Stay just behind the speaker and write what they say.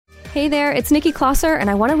Hey there, it's Nikki Klosser, and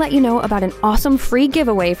I want to let you know about an awesome free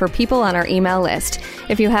giveaway for people on our email list.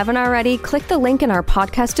 If you haven't already, click the link in our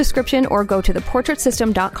podcast description or go to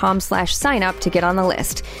theportraitsystem.com/sign-up to get on the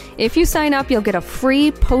list. If you sign up, you'll get a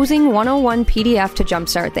free Posing 101 PDF to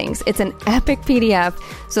jumpstart things. It's an epic PDF,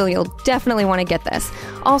 so you'll definitely want to get this.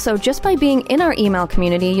 Also, just by being in our email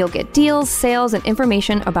community, you'll get deals, sales, and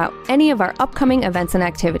information about any of our upcoming events and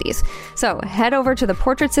activities. So head over to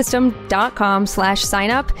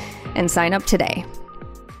theportraitsystem.com/sign-up and sign up today.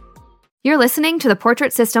 You're listening to the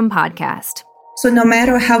Portrait System podcast. So no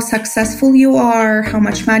matter how successful you are, how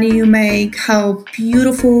much money you make, how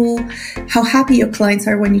beautiful, how happy your clients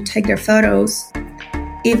are when you take their photos,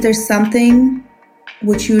 if there's something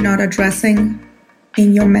which you're not addressing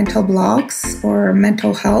in your mental blocks or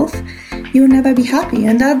mental health, you'll never be happy.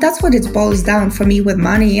 And that's what it boils down for me with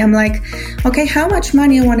money. I'm like, okay, how much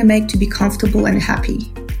money I want to make to be comfortable and happy?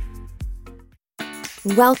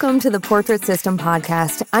 Welcome to the Portrait System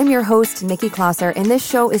podcast. I'm your host, Nikki Klosser, and this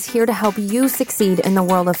show is here to help you succeed in the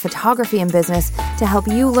world of photography and business, to help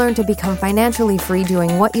you learn to become financially free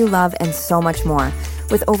doing what you love and so much more.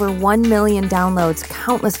 With over 1 million downloads,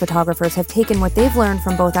 countless photographers have taken what they've learned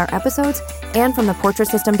from both our episodes and from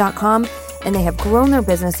theportraitsystem.com, and they have grown their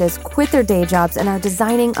businesses, quit their day jobs, and are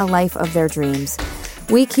designing a life of their dreams.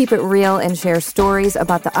 We keep it real and share stories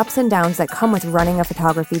about the ups and downs that come with running a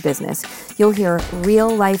photography business. You'll hear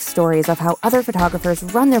real-life stories of how other photographers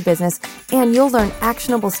run their business, and you'll learn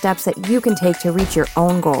actionable steps that you can take to reach your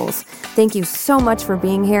own goals. Thank you so much for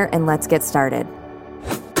being here, and let's get started.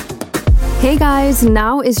 Hey guys,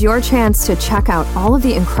 now is your chance to check out all of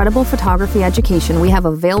the incredible photography education we have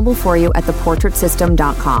available for you at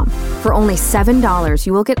theportraitsystem.com. For only $7,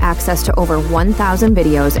 you will get access to over 1,000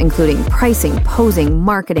 videos, including pricing, posing,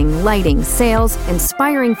 marketing, lighting, sales,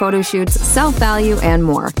 inspiring photo shoots, self-value, and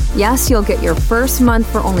more. Yes, you'll get your first month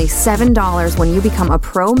for only $7 when you become a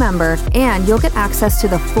pro member, and you'll get access to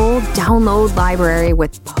the full download library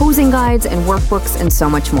with posing guides and workbooks and so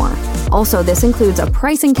much more. Also, this includes a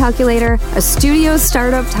pricing calculator, a studio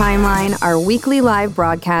startup timeline, our weekly live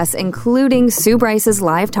broadcasts, including Sue Bryce's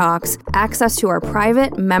live talks, access to our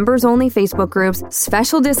private, members-only Facebook groups,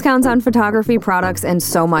 special discounts on photography products, and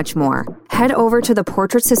so much more. Head over to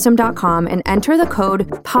theportraitsystem.com and enter the code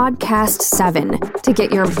PODCAST7 to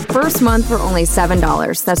get your first month for only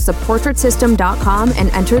 $7. That's theportraitsystem.com and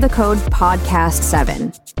enter the code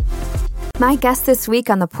PODCAST7. My guest this week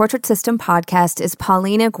on the Portrait System podcast is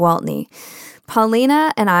Paulina Gwaltney.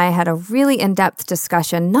 Paulina and I had a really in-depth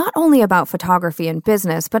discussion not only about photography and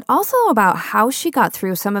business, but also about how she got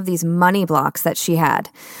through some of these money blocks that she had.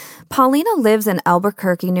 Paulina lives in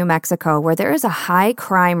Albuquerque, New Mexico, where there is a high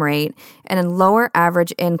crime rate and a lower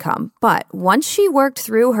average income. But once she worked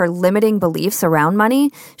through her limiting beliefs around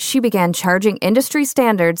money, she began charging industry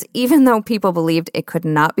standards, even though people believed it could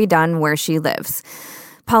not be done where she lives.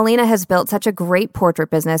 Paulina has built such a great portrait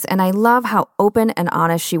business, and I love how open and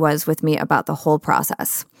honest she was with me about the whole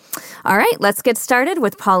process. All right, let's get started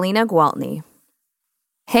with Paulina Gwaltney.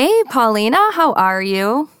 Hey, Paulina, how are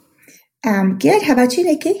you? I'm good. How about you,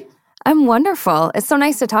 Nikki? I'm wonderful. It's so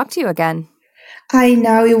nice to talk to you again. I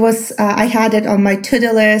know it was, I had it on my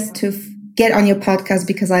to-do list to get on your podcast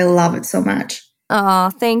because I love it so much. Oh,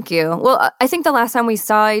 thank you. Well, I think the last time we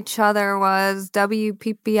saw each other was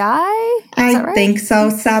WPPI? I think so.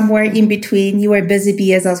 Somewhere in between. You were busy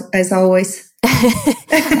bee as always.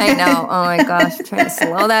 I know. Oh my gosh. I'm trying to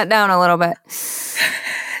slow that down a little bit.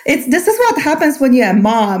 This is what happens when you're a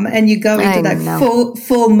mom and you go into that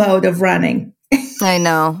full mode of running. I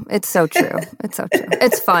know. It's so true. It's so true.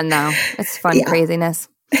 It's fun though. It's fun craziness.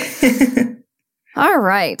 All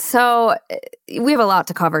right. So we have a lot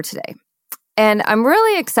to cover today. And I'm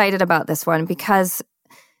really excited about this one because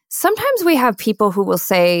sometimes we have people who will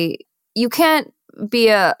say, you can't be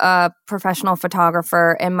a professional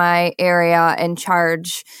photographer in my area and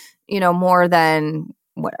charge, more than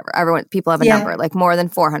whatever. People have a number, like more than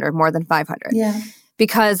 400, more than 500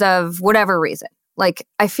 because of whatever reason. Like,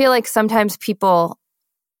 I feel like sometimes people,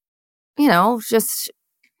 just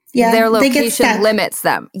their location limits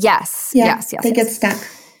them. Yes. They get stuck.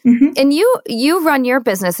 Mm-hmm. And you run your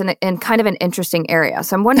business in kind of an interesting area.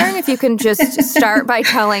 So I'm wondering if you can just start by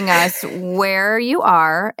telling us where you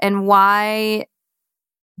are and why,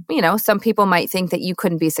 some people might think that you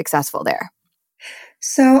couldn't be successful there.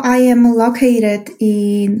 So I am located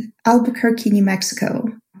in Albuquerque, New Mexico.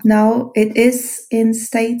 No, it is in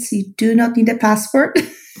States. You do not need a passport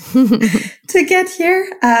to get here.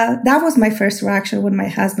 That was my first reaction when my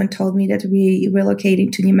husband told me that we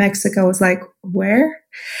relocating to New Mexico. I was like, where?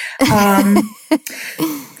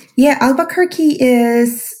 Albuquerque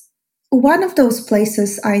is one of those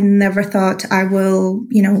places I never thought I will,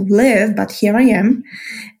 live, but here I am.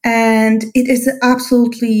 And it is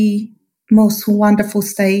absolutely most wonderful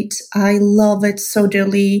state. I love it so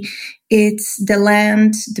dearly. It's the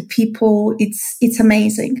land, the people, it's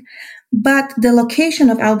amazing. But the location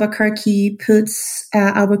of Albuquerque puts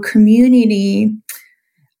our community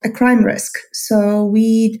a crime risk. So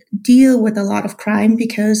we deal with a lot of crime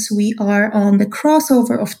because we are on the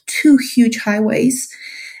crossover of two huge highways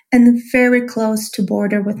and very close to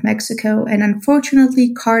border with Mexico. And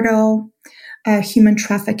unfortunately, cartel, human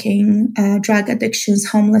trafficking, drug addictions,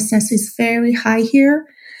 homelessness is very high here.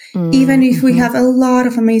 Even if we have a lot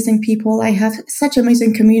of amazing people, I have such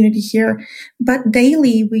amazing community here, but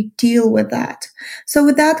daily we deal with that. So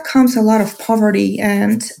with that comes a lot of poverty,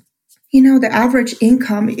 and the average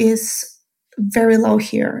income is very low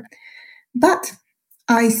here. But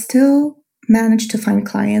I still manage to find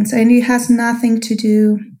clients, and it has nothing to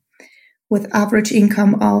do with average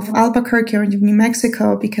income of Albuquerque or New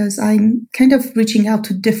Mexico, because I'm kind of reaching out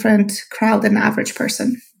to different crowd than average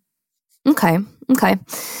person. Okay.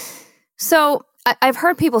 So I've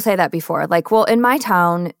heard people say that before. Like, well, in my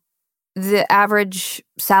town, the average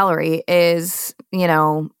salary is,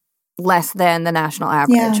 less than the national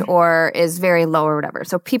average or is very low or whatever.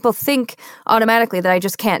 So people think automatically that I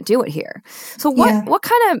just can't do it here. So what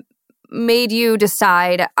kind of made you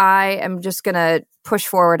decide I am just going to push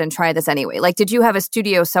forward and try this anyway? Like, did you have a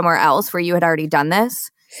studio somewhere else where you had already done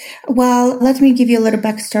this? Well, let me give you a little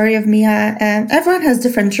backstory of me. Everyone has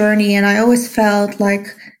different journey, and I always felt like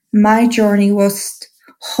my journey was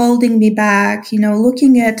holding me back.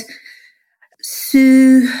 Looking at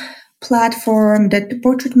Sue platform, the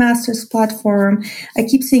Portrait Masters platform, I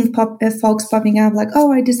keep seeing folks popping up like,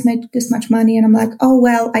 oh, I just made this much money. And I'm like, oh,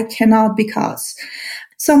 well, I cannot because.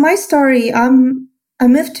 So my story, I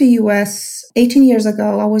moved to US 18 years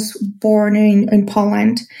ago. I was born in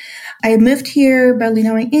Poland. I moved here barely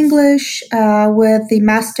knowing English with the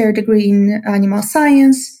master degree in animal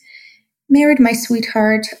science. Married my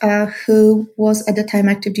sweetheart, who was at the time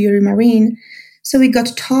active duty Marine. So we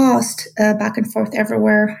got tossed back and forth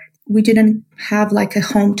everywhere. We didn't have like a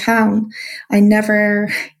hometown. I never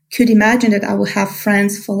could imagine that I would have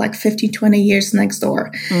friends for like 15, 20 years next door.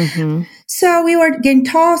 Mm-hmm. So we were getting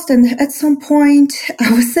tossed. And at some point,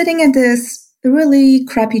 I was sitting at this really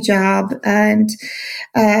crappy job and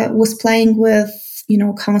was playing with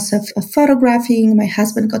concept of photographing. My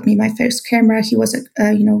husband got me my first camera. He was,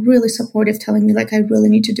 really supportive, telling me like, I really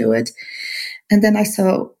need to do it. And then I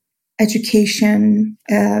saw education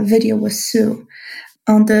video with Sue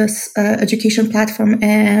on this education platform,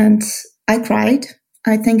 and I cried.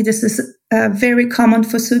 I think this is very common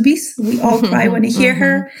for Subies. We all cry when we hear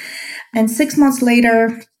her. And 6 months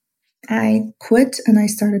later, I quit and I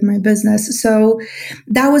started my business. So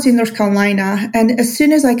that was in North Carolina. And as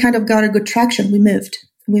soon as I kind of got a good traction, we moved.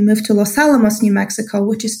 We moved to Los Alamos, New Mexico,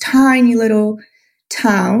 which is tiny little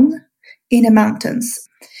town in the mountains.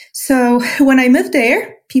 So when I moved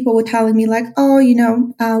there, people were telling me like, oh,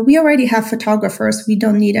 we already have photographers. We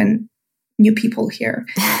don't need new people here.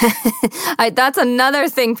 That's another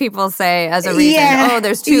thing people say as a reason. Oh,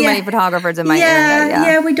 there's too many photographers in my area.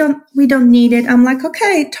 Yeah, we don't need it. I'm like,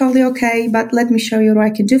 okay, totally okay, but let me show you what I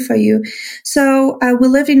can do for you. So we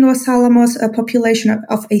lived in Los Alamos, a population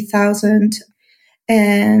of 8,000.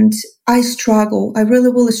 And I struggle. I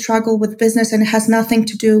really struggle with business, and it has nothing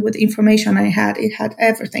to do with information I had. It had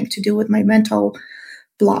everything to do with my mental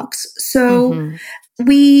blocks. So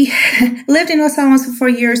we lived in Los Alamos for 4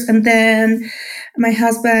 years, and then my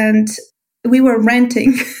husband, we were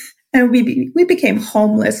renting, and we became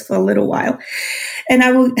homeless for a little while. And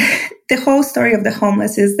the whole story of the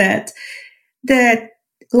homeless is that the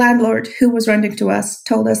landlord who was renting to us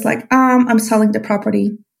told us like, I'm selling the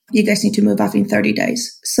property. You guys need to move out in 30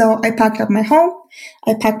 days. So I packed up my home,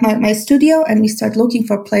 I packed my studio, and we started looking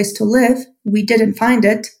for a place to live. We didn't find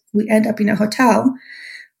it. We end up in a hotel.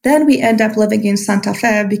 Then we end up living in Santa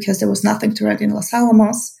Fe because there was nothing to rent in Los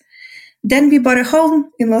Alamos. Then we bought a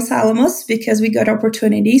home in Los Alamos because we got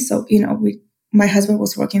opportunity. So, my husband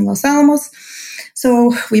was working in Los Alamos.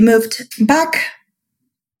 So we moved back.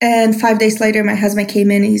 And 5 days later, my husband came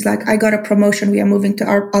in and he's like, I got a promotion. We are moving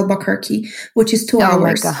to Albuquerque, which is 2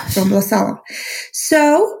 hours from Los Alamos.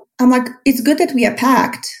 So I'm like, it's good that we are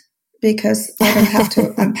packed because I don't have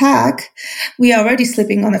to unpack. We are already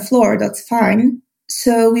sleeping on the floor. That's fine.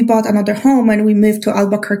 So we bought another home and we moved to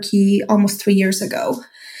Albuquerque almost 3 years ago.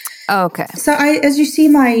 Okay. So as you see,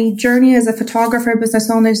 my journey as a photographer, business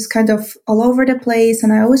owner is kind of all over the place.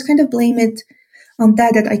 And I always kind of blame it on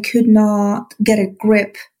that I could not get a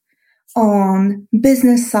grip on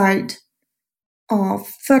business side of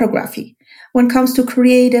photography. When it comes to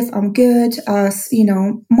creative, I'm good.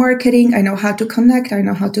 Marketing, I know how to connect. I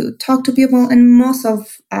know how to talk to people. And most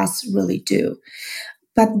of us really do.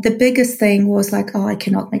 But the biggest thing was like, I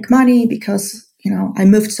cannot make money because, I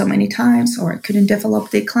moved so many times, or I couldn't develop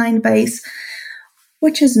the client base,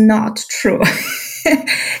 which is not true.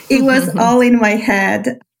 It was all in my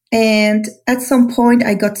head. And at some point,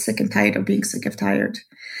 I got sick and tired of being sick and tired.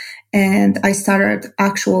 And I started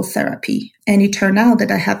actual therapy. And it turned out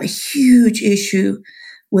that I have a huge issue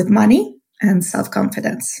with money and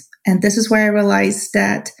self-confidence. And this is where I realized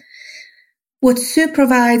that what Sue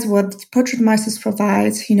provides, what Portrait Masters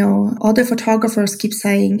provides, other photographers keep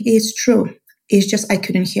saying is true. It's just I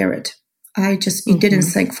couldn't hear it. It didn't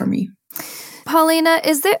sink for me. Paulina,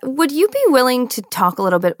 would you be willing to talk a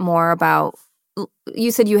little bit more about,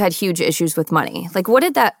 you said you had huge issues with money. Like, what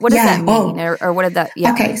does that mean? Or what did that,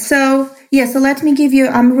 Okay, so let me give you,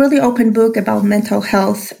 I'm really open book about mental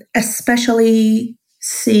health, especially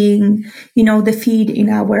seeing, the feed in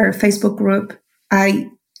our Facebook group. I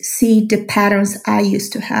see the patterns I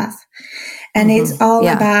used to have. And it's all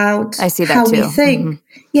about I see that how too. we think.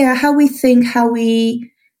 Yeah, how we think, how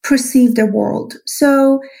we perceive the world.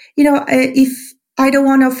 So, if I don't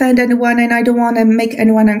want to offend anyone and I don't want to make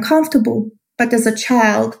anyone uncomfortable, but as a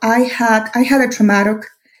child, I had a traumatic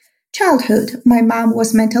childhood. My mom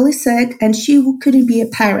was mentally sick and she couldn't be a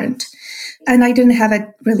parent. And I didn't have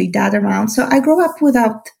a really dad around. So I grew up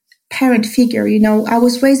without parent figure. I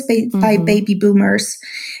was raised by baby boomers,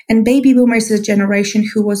 and baby boomers is a generation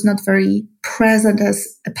who was not very present as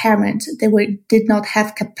a parent. They did not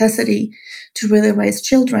have capacity to really raise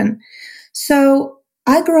children. So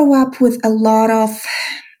I grew up with a lot of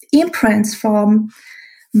imprints from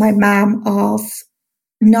my mom of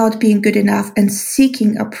not being good enough and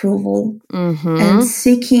seeking approval and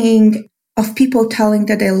seeking of people telling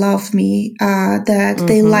that they love me, that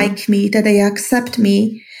they like me, that they accept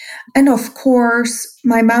me. And of course,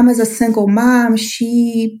 my mom as a single mom,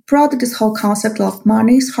 she brought this whole concept of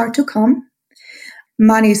money is hard to come,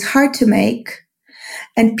 money is hard to make,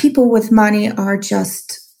 and people with money are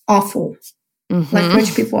just awful. Like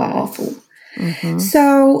rich people are awful.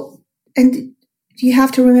 So, and you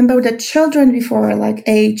have to remember that children before like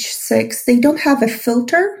age 6, they don't have a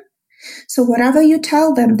filter. So whatever you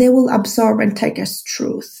tell them, they will absorb and take as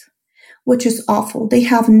truth, which is awful. They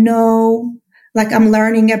have I'm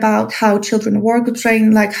learning about how children work with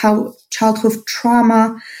brain, like how childhood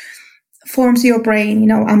trauma forms your brain.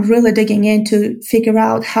 I'm really digging in to figure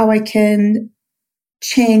out how I can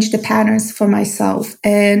change the patterns for myself.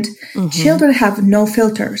 And children have no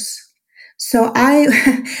filters. So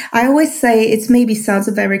I always say, it maybe sounds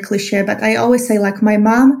very cliche, but I always say like my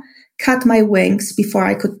mom cut my wings before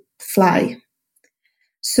I could fly.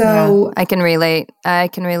 So I can relate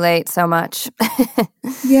so much.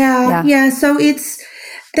 Yeah. So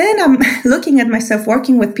then I'm looking at myself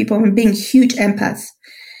working with people and being huge empath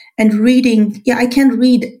and reading. Yeah, I can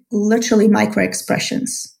read literally micro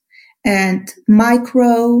expressions and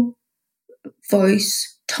micro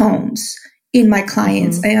voice tones in my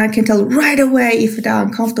clients. And I can tell right away if they're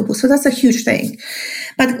uncomfortable. So that's a huge thing.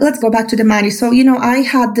 But let's go back to the money. So, I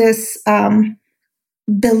had this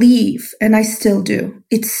belief, and I still do.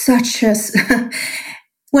 It's such as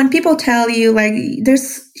when people tell you, like,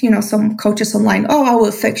 there's, some coaches online, I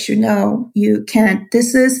will fix you. No, you can't.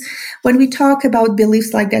 This is when we talk about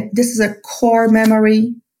beliefs like that, this is a core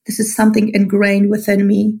memory. This is something ingrained within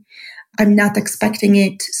me. I'm not expecting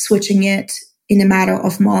it, switching it in a matter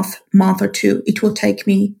of month or two. It will take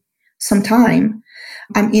me some time.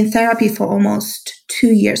 I'm in therapy for almost 2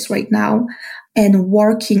 years right now and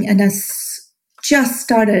working, and I just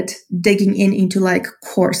started digging into like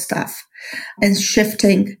core stuff and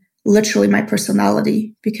shifting literally my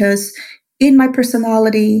personality, because in my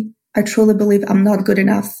personality, I truly believe I'm not good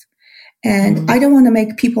enough. And I don't want to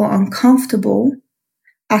make people uncomfortable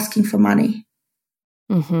asking for money.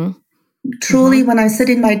 Truly, when I sit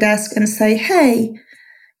in my desk and say, hey,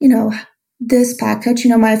 this package,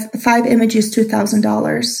 my 5 images,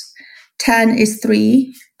 $2,000, 10 is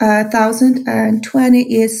 $3,000, and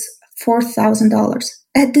 20 is $4,000.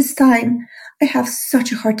 At this time, I have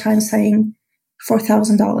such a hard time saying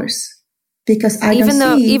 $4,000 because even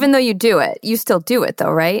though you do it, you still do it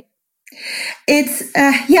though, right? It's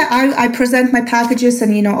I present my packages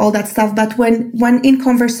and all that stuff, but when in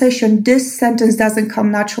conversation, this sentence doesn't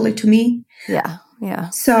come naturally to me. Yeah.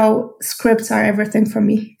 So scripts are everything for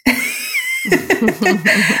me.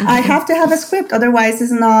 I have to have a script, otherwise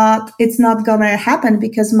it's not gonna happen,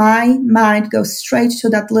 because my mind goes straight to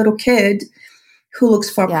that little kid who looks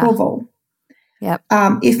for approval. Yep.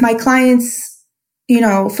 If my clients,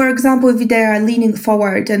 For example, if they are leaning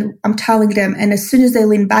forward and I'm telling them, and as soon as they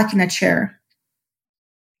lean back in a chair,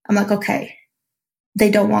 I'm like, okay, they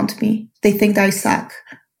don't want me. They think that I suck.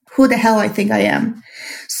 Who the hell I think I am?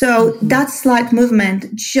 So that slight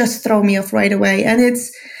movement just throw me off right away. And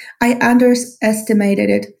I underestimated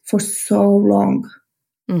it for so long.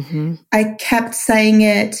 I kept saying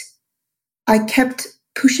it. I kept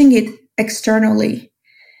pushing it externally.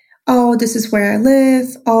 Oh, this is where I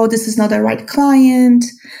live. Oh, this is not the right client.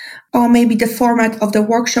 Oh, maybe the format of the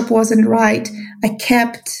workshop wasn't right. I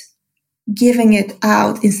kept giving it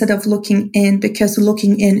out instead of looking in, because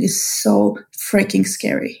looking in is so freaking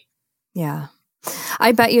scary. Yeah.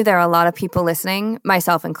 I bet you there are a lot of people listening,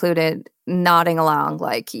 myself included, nodding along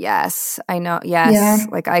like, yes, I know. Yes. Yeah.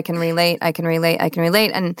 Like I can relate.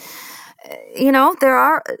 And,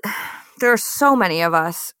 there are so many of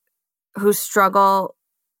us who struggle,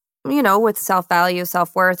 with self-value,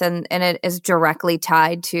 self-worth, and it is directly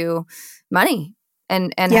tied to money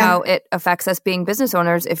and how it affects us being business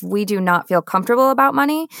owners if we do not feel comfortable about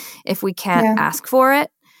money, if we can't ask for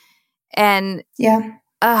it. And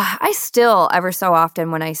I still, ever so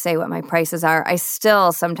often when I say what my prices are, I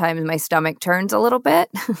still sometimes my stomach turns a little bit.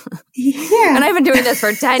 And I've been doing this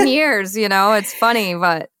for 10 years, it's funny,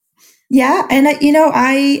 but. Yeah. And,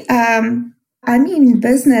 I'm in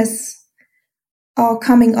business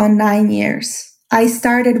coming on 9 years. I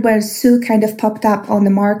started where Sue kind of popped up on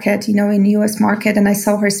the market, in the US market, and I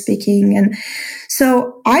saw her speaking. And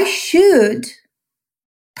so I should,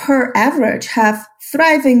 per average, have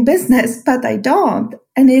thriving business, but I don't.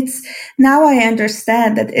 And now I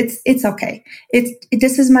understand that it's okay.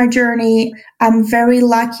 This is my journey. I'm very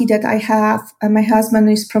lucky that I have, my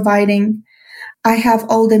husband is providing. I have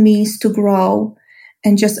all the means to grow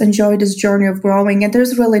and just enjoy this journey of growing. And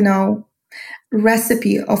there's really no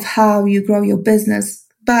recipe of how you grow your business,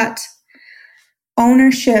 but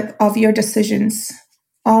ownership of your decisions,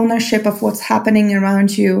 ownership of what's happening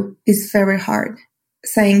around you is very hard.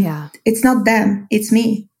 Saying it's not them, it's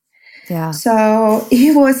me. Yeah. So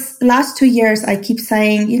it was last 2 years, I keep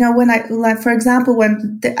saying, for example,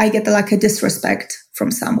 when I get like a disrespect from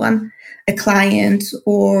someone, a client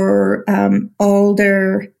or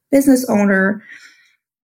older business owner,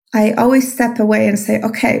 I always step away and say,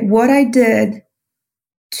 okay, what I did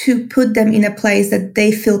to put them in a place that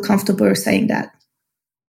they feel comfortable saying that.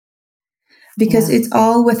 Because it's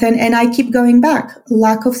all within, and I keep going back,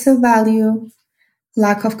 lack of self-value,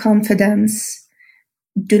 lack of confidence,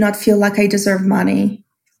 do not feel like I deserve money.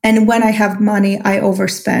 And when I have money, I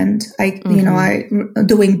overspend. I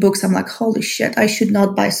doing books, I'm like, holy shit, I should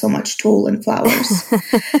not buy so much tulle and flowers.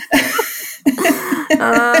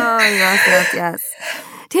 Oh, yes.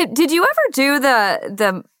 Did you ever do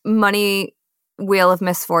the money Wheel of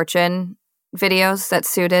Misfortune videos that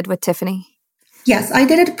Sue did with Tiffany? Yes, I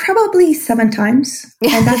did it probably 7 times.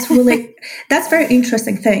 And that's very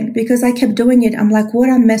interesting thing, because I kept doing it. I'm like, what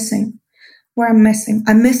I'm missing? I'm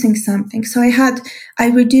missing something. So I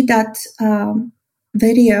redid that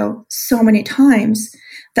video so many times.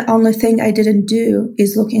 The only thing I didn't do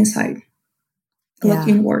is look inside, look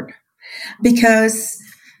inward. Because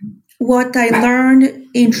what I learned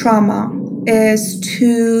in trauma is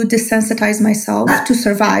to desensitize myself to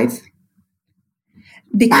survive.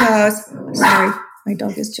 Because, sorry, my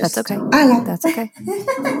dog is just... That's okay. That's okay.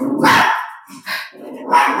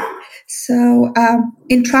 So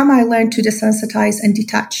in trauma, I learned to desensitize and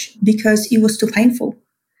detach because it was too painful.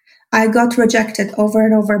 I got rejected over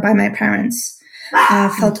and over by my parents,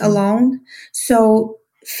 felt alone. So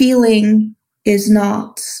feeling is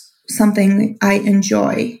not something I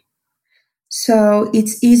enjoy. So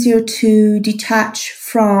it's easier to detach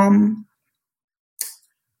from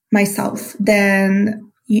myself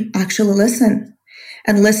than you actually listen.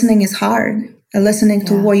 And listening is hard. Listening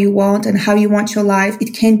to what you want and how you want your life,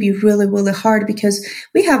 it can be really, really hard because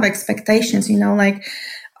we have expectations, like,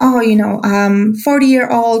 I'm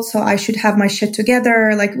 40-year-old, so I should have my shit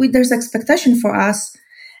together. Like there's expectation for us.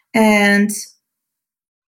 And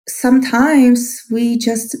sometimes we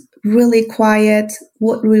just really quiet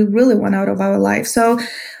what we really want out of our life. So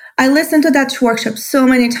I listened to that workshop so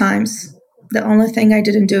many times. The only thing I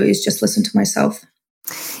didn't do is just listen to myself.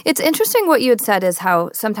 It's interesting what you had said is how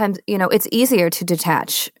sometimes, it's easier to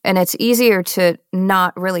detach and it's easier to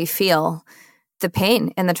not really feel the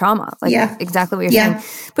pain and the trauma, like exactly what you're saying.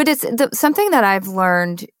 But it's something that I've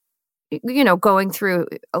learned, going through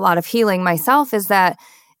a lot of healing myself is that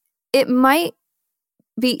it might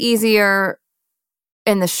be easier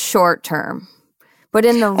in the short term, but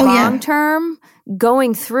in the long term,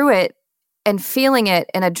 going through it and feeling it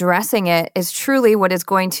and addressing it is truly what is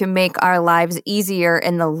going to make our lives easier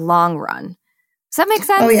in the long run. Does that make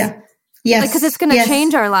sense? Oh, yeah. Yes. Because it's going to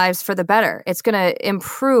change our lives for the better. It's going to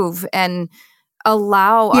improve and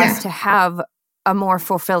allow us to have a more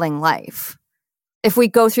fulfilling life if we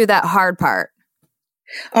go through that hard part.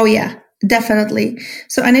 Oh, yeah, definitely.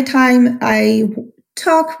 So anytime I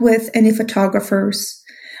talk with any photographers,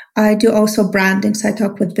 I do also branding. So I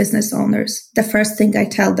talk with business owners. The first thing I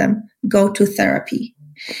tell them, go to therapy.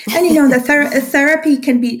 And, the therapy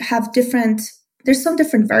can have different, there's some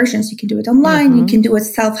different versions. You can do it online. You can do it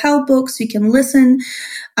self-help books. You can listen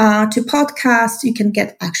to podcasts. You can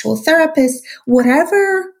get actual therapists.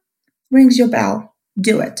 Whatever rings your bell,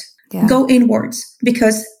 do it. Yeah. Go inwards,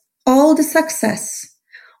 because all the success,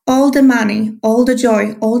 all the money, all the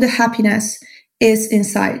joy, all the happiness is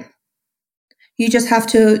inside. You just have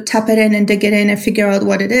to tap it in and dig it in and figure out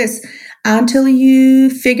what it is. Until you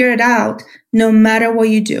figure it out, no matter what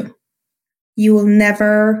you do, you will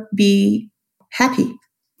never be happy.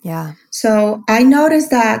 Yeah. So I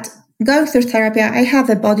noticed that going through therapy, I have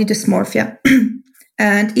a body dysmorphia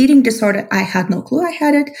and eating disorder. I had no clue I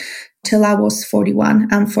had it till I was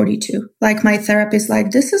 41. I'm 42. Like, my therapist, like,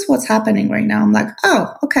 this is what's happening right now. I'm like,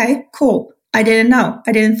 oh, okay, cool. I didn't know.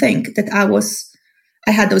 I didn't think that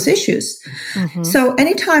I had those issues. So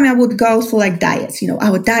anytime I would go through like diets, I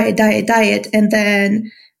would diet. And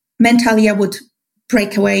then mentally I would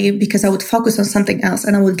break away because I would focus on something else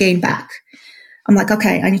and I would gain back. I'm like,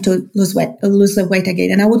 okay, I need to lose the weight again.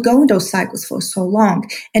 And I would go in those cycles for so long.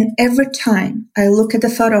 And every time I look at the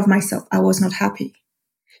photo of myself, I was not happy.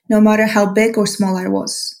 No matter how big or small I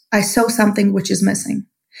was, I saw something which is missing,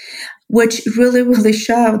 which really, really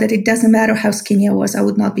showed that it doesn't matter how skinny I was, I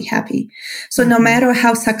would not be happy. So no matter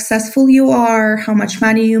how successful you are, how much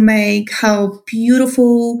money you make, how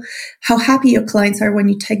beautiful, how happy your clients are when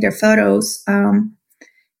you take their photos,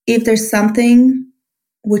 if there's something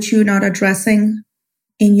which you're not addressing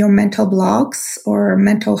in your mental blocks or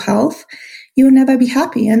mental health, you will never be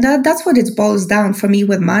happy. And that's what it boils down for me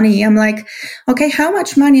with money. I'm like, okay, how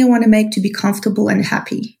much money I want to make to be comfortable and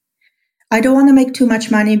happy? I don't want to make too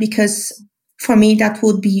much money because for me, that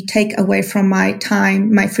would be take away from my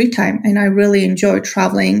time, my free time. And I really enjoy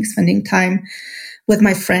traveling, spending time with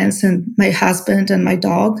my friends and my husband and my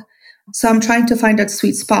dog. So I'm trying to find that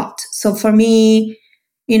sweet spot. So for me,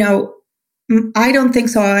 I don't think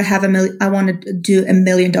so. I want to do $1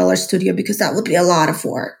 million studio because that would be a lot of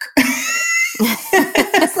work.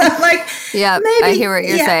 So I'm like, yeah, maybe, I hear what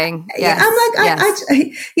you're saying. Yes. Yeah, I'm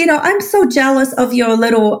like, I'm so jealous of your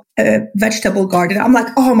little vegetable garden. I'm like,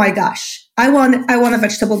 oh my gosh, I want a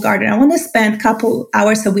vegetable garden. I want to spend a couple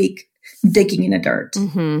hours a week digging in the dirt.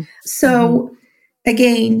 So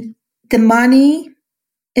again, the money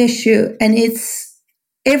issue, and it's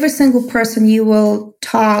every single person you will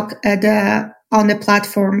talk on the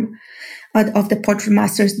platform of the Portrait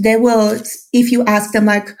Masters, they will, if you ask them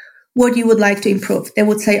like, what you would like to improve, they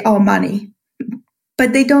would say, oh, money.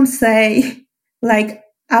 But they don't say like,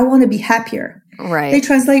 I want to be happier. Right. They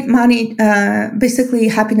translate money, basically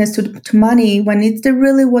happiness to money, when it's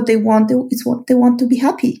really what they want. It's what they want to be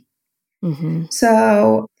happy.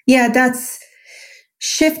 So yeah, that's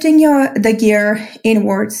shifting the gear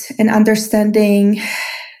inwards and understanding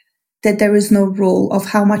that there is no rule of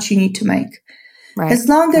how much you need to make. Right. As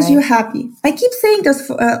long as you're happy. I keep saying this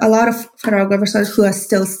for a lot of photographers who are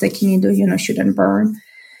still sticking into, shoot and burn.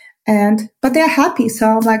 But they're happy. So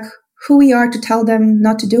I'm like, who we are to tell them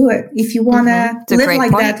not to do it. If you want to live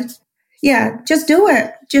like that, yeah, just do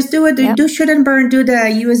it. Just do it. Yep. Do shoot and burn, do the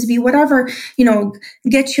USB, whatever,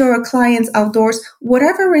 get your clients outdoors,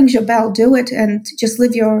 whatever rings your bell, do it and just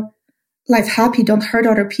live your life happy. Don't hurt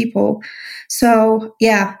other people. So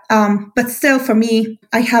yeah, but still for me,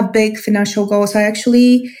 I have big financial goals. I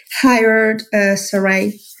actually hired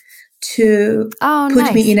Sarai to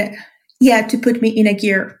put me in a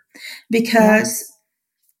gear, because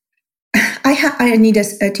I need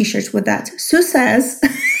a t-shirt with that. Sue says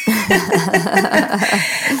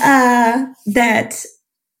that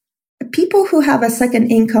people who have a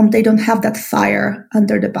second income, they don't have that fire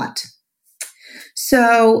under the butt.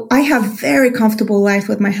 So I have very comfortable life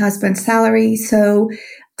with my husband's salary. So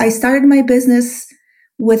I started my business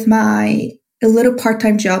with a little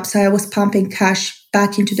part-time job. So I was pumping cash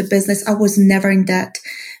back into the business. I was never in debt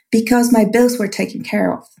because my bills were taken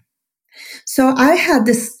care of. So I had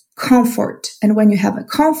this comfort. And when you have a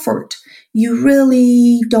comfort, you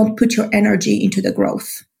really don't put your energy into the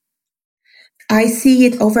growth. I see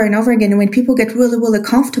it over and over again. When people get really, really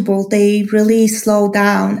comfortable, they really slow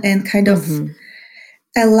down and kind of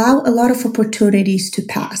allow a lot of opportunities to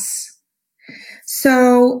pass.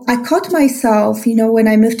 So I caught myself, when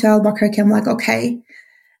I moved to Albuquerque, I'm like, okay,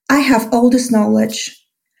 I have all this knowledge.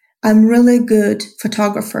 I'm really good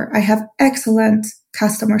photographer. I have excellent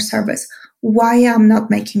customer service. Why am I not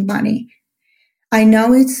making money? I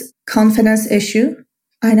know it's confidence issue.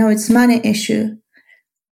 I know it's money issue,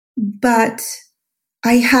 but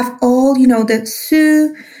I have all, the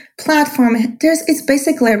Sue platform. It's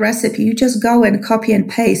basically a recipe. You just go and copy and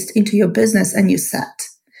paste into your business and you set.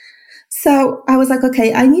 So I was like,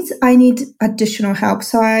 okay, I need additional help.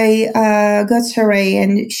 So I got Sheree,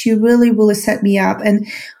 and she really, really set me up. And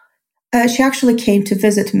she actually came to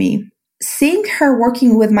visit me. Seeing her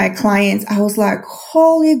working with my clients, I was like,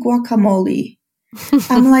 holy guacamole.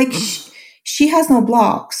 I'm like, she has no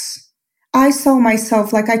blocks. I saw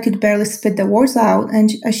myself like I could barely spit the words out,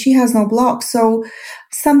 and she has no blocks. So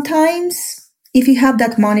sometimes if you have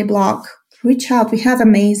that money block, reach out. We have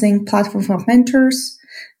amazing platform of mentors.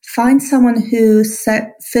 Find someone who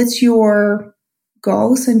fits your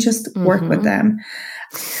goals and just work with them.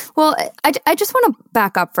 Well, I just want to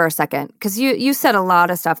back up for a second, because you said a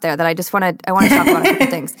lot of stuff there that I want to talk about a couple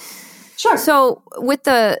things. Sure. So with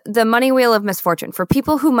the money wheel of misfortune, for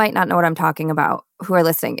people who might not know what I'm talking about, who are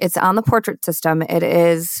listening, it's on the Portrait System. It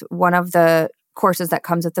is one of the courses that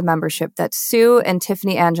comes with the membership that Sue and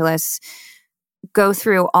Tiffany Angelis go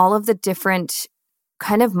through all of the different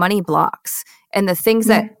kind of money blocks and the things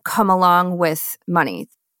that come along with money.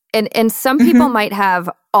 And some people might have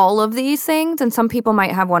all of these things, and some people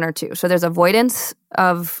might have one or two. So there's avoidance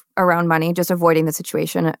around money, just avoiding the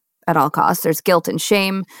situation at all costs. There's guilt and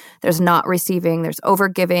shame. There's not receiving. There's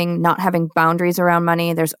overgiving, not having boundaries around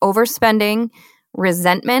money. There's overspending,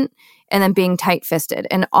 resentment, and then being tight-fisted.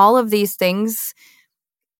 And all of these things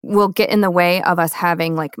will get in the way of us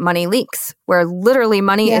having like money leaks, where literally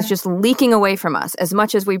money is just leaking away from us. As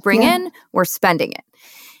much as we bring in, we're spending it.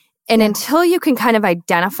 And until you can kind of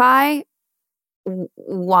identify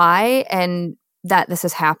why and that this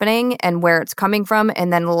is happening and where it's coming from,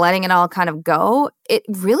 and then letting it all kind of go, it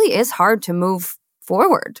really is hard to move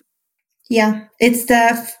forward. Yeah, it's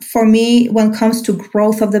for me, when it comes to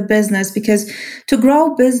growth of the business, because to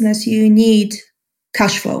grow business, you need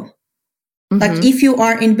cash flow. Like if you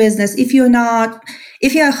are in business, if you're a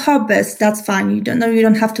hobbyist, that's fine. You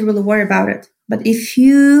don't have to really worry about it. But if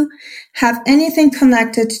you have anything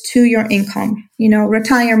connected to your income,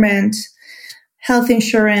 retirement, health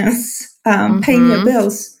insurance, paying your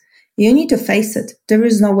bills, you need to face it. There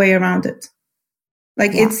is no way around it.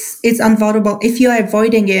 Like it's unavoidable. If you are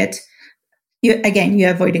avoiding it, you're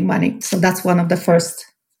avoiding money. So that's one of the first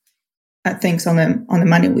things on the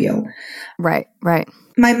money wheel. Right.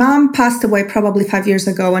 My mom passed away probably 5 years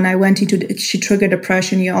ago, and I went she triggered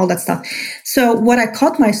depression, all that stuff. So what I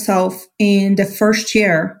caught myself in the first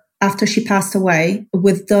year after she passed away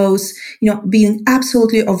with those, being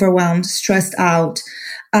absolutely overwhelmed, stressed out,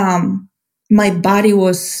 my body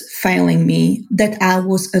was failing me, that I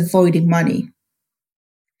was avoiding money.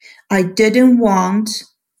 I didn't want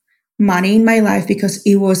money in my life because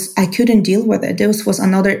I couldn't deal with it. This was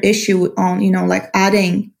another issue on,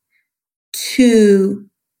 adding to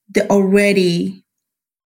the already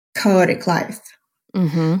chaotic life.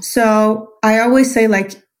 So I always say,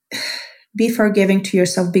 be forgiving to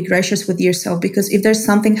yourself, be gracious with yourself, because if there's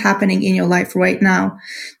something happening in your life right now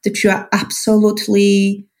that you are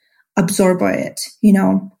absolutely absorbed by it,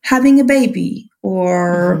 having a baby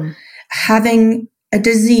or having a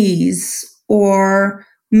disease or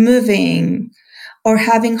moving or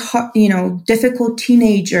having, difficult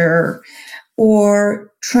teenager or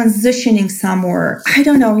transitioning somewhere. I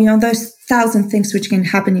don't know, there's 1,000 things which can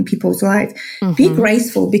happen in people's life. Be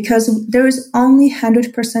graceful, because there is only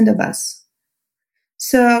 100% of us.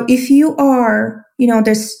 So if you are,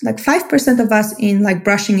 there's 5% of us in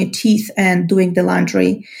brushing your teeth and doing the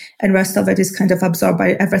laundry, and rest of it is kind of absorbed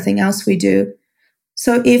by everything else we do.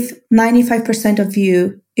 So if 95% of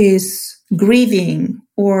you is grieving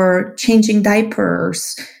or changing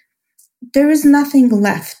diapers, there is nothing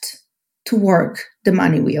left to work the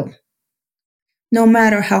money wheel, no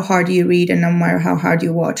matter how hard you read and no matter how hard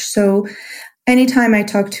you watch. So anytime I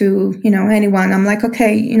talk to, anyone, I'm like,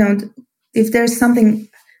 okay, if there's something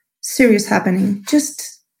serious happening,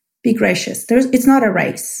 just be gracious. It's not a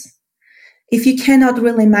race. If you cannot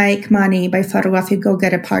really make money by photography, go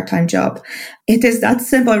get a part-time job. It is that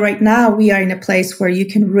simple. Right now, we are in a place where you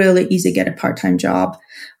can really easily get a part-time job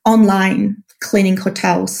online, cleaning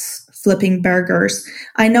hotels, flipping burgers.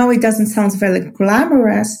 I know it doesn't sound very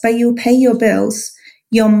glamorous, but you pay your bills,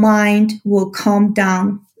 your mind will calm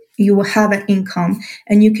down, you will have an income,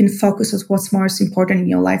 and you can focus on what's most important in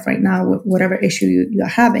your life right now, whatever issue you're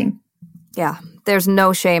having. Yeah, there's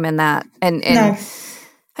no shame in that. And no.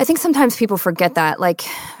 I think sometimes people forget that.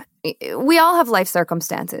 we all have life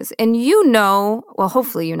circumstances, and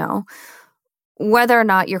hopefully you know, whether or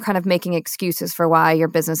not you're kind of making excuses for why your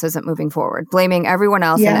business isn't moving forward, blaming everyone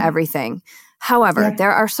else and everything. However,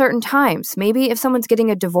 there are certain times, maybe if someone's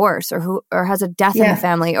getting a divorce or has a death in the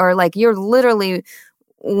family, or like you're literally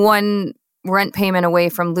one rent payment away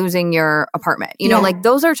from losing your apartment. You know, like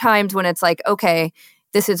those are times when it's like, okay,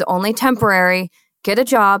 this is only temporary. Get a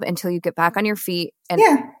job until you get back on your feet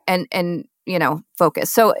and you know,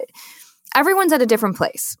 focus. So everyone's at a different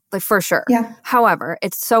place, like for sure. Yeah. However,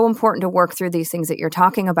 it's so important to work through these things that you're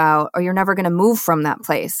talking about, or you're never going to move from that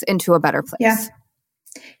place into a better place. Yeah.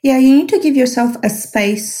 Yeah, you need to give yourself a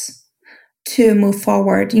space to move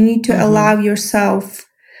forward. You need to allow yourself,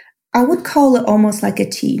 I would call it almost like a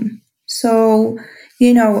team. So,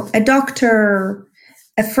 you know, a doctor,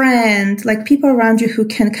 a friend, like people around you who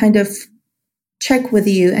can kind of check with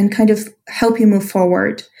you and kind of help you move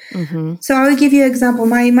forward. So I will give you an example.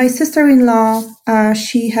 My sister-in-law,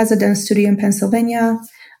 she has a dance studio in Pennsylvania.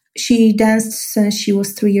 She danced since she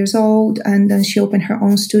was 3 years old, and then she opened her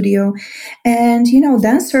own studio. And, you know,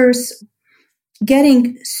 dancers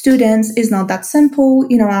getting students is not that simple.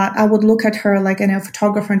 You know, I would look at her like a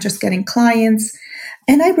photographer and just getting clients.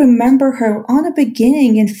 And I remember her on the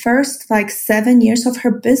beginning, in first like 7 years of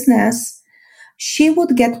her business, she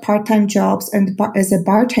would get part-time jobs and as a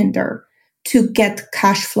bartender to get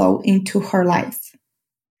cash flow into her life.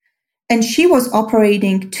 And she was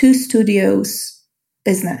operating 2 studios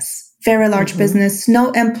business, very large business, no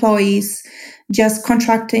employees, just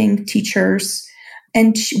contracting teachers.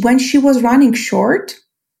 And when she was running short,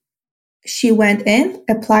 she went in,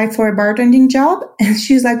 applied for a bartending job, and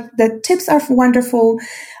she's like, the tips are wonderful.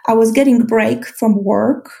 I was getting a break from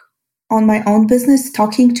work on my own business,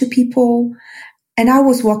 talking to people, and I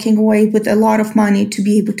was walking away with a lot of money to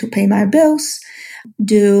be able to pay my bills,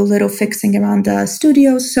 do little fixing around the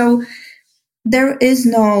studio. So there is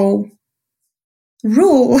no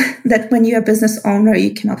rule that when you're a business owner,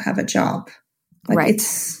 you cannot have a job. Like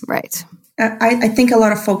Right. I think a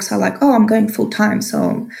lot of folks are like, oh, I'm going full time.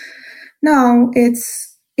 So no,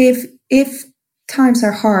 it's if times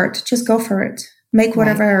are hard, just go for it. Make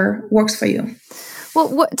whatever works for you.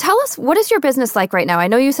 Well, tell us, what is your business like right now? I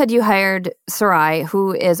know you said you hired Sarai,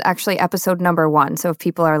 who is actually episode number 1. So if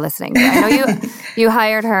people are listening, I know you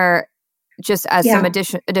hired her just as some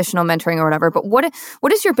additional mentoring or whatever. But what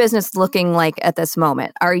is your business looking like at this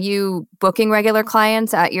moment? Are you booking regular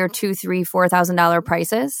clients at your $2,000, $3,000, $4,000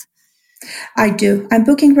 prices? I do. I'm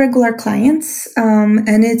booking regular clients.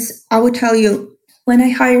 And I would tell you, when I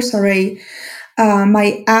hired Sarai,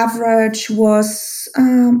 my average was,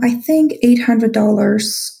 I think $800.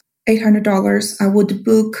 $800 I would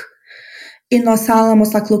book. In Los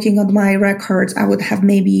Alamos, like looking at my records, I would have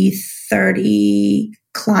maybe 30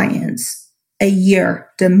 clients a year,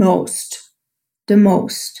 the most.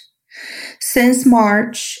 Since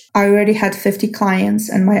March, I already had 50 clients,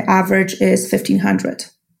 and my average is 1,500.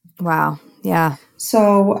 Wow. Yeah.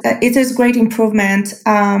 So it is great improvement.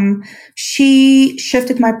 She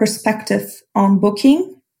shifted my perspective on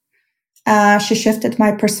booking. She shifted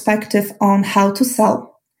my perspective on how to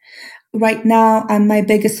sell. Right now, my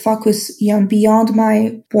biggest focus beyond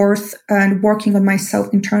my worth and working on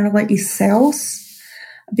myself internally is sales,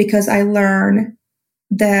 because I learned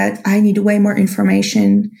that I need way more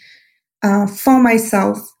information for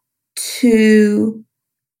myself to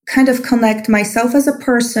kind of connect myself as a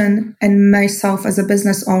person and myself as a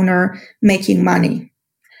business owner making money.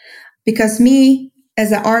 Because me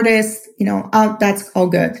as an artist, that's all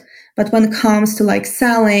good. But when it comes to like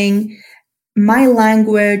selling, my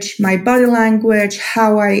language, my body language,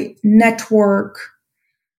 how I network,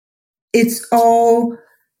 it's all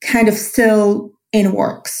kind of still in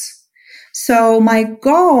works. So my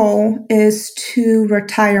goal is to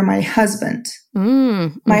retire my husband.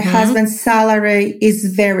 My husband's salary is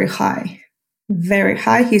very high, very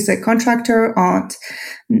high. He's a contractor at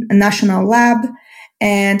a national lab,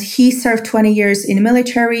 and he served 20 years in the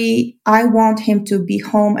military. I want him to be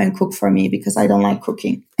home and cook for me because I don't like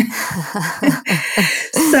cooking.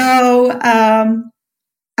 So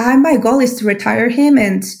my goal is to retire him.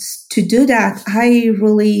 And to do that, I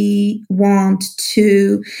really want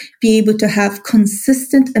to be able to have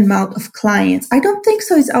consistent amount of clients. I don't think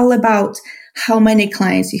so. It's all about how many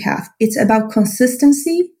clients you have. It's about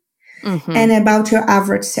consistency and about your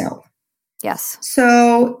average sale. Yes.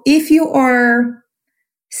 So if you are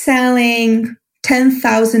selling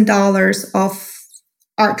 $10,000 of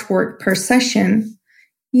artwork per session,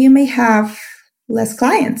 you may have less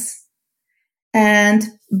clients.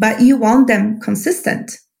 But you want them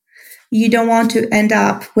consistent. You don't want to end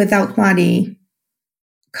up without money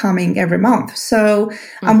coming every month. So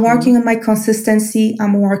I'm working on my consistency.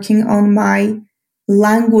 I'm working on my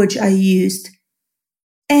language I used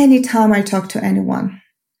anytime I talk to anyone.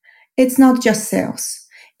 It's not just sales.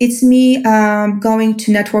 It's me going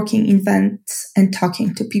to networking events and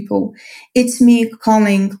talking to people. It's me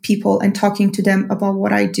calling people and talking to them about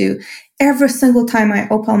what I do. Every single time I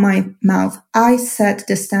open my mouth, I set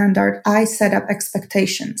the standard. I set up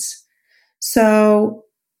expectations. So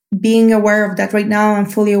being aware of that right now, I'm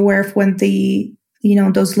fully aware of when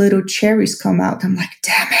those little cherries come out. I'm like,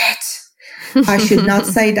 damn it. I should not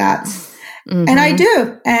say that. And I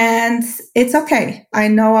do. And it's okay. I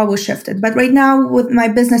know I will shift it. But right now with my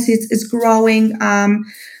business, it's growing,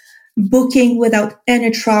 booking without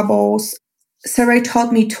any troubles. Sarah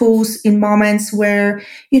taught me tools in moments where,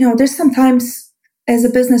 there's sometimes as a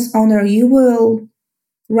business owner, you will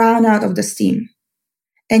run out of the steam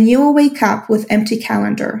and you will wake up with empty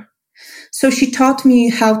calendar. So she taught me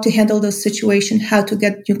how to handle those situations, how to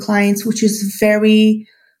get new clients, which is very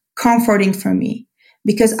comforting for me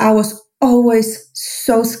because I was always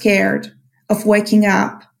so scared of waking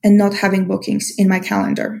up and not having bookings in my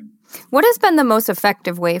calendar. What has been the most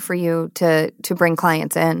effective way for you to bring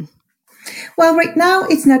clients in? Well, right now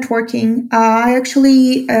it's networking. I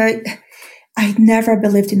actually, I never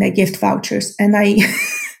believed in the gift vouchers, and I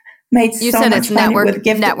made you so said much it's money with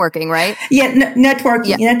gift networking, right? Yeah,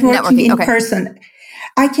 networking. Yeah, networking in okay. person.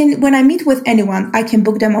 When I meet with anyone, I can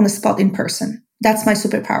book them on the spot in person. That's my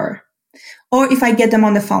superpower. Or if I get them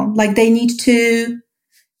on the phone, like they need to,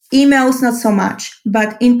 emails, not so much,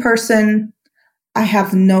 but in person, I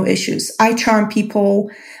have no issues. I charm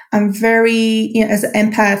people. I'm very, as an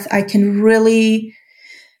empath, I can really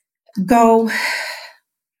go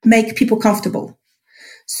make people comfortable.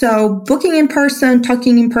 So booking in person,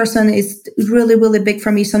 talking in person is really, really big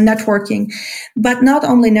for me. So networking, but not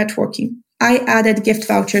only networking. I added gift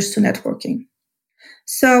vouchers to networking.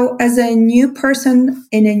 So as a new person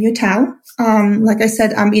in a new town, like I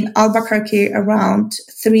said, I'm in Albuquerque around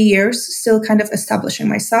 3 years, still kind of establishing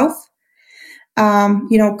myself.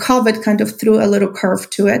 COVID kind of threw a little curve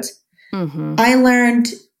to it. I learned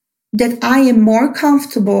that I am more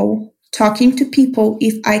comfortable talking to people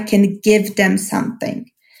if I can give them something.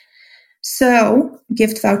 So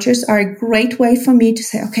gift vouchers are a great way for me to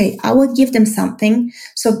say, okay, I will give them something.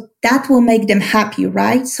 So that will make them happy,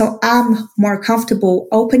 right? So I'm more comfortable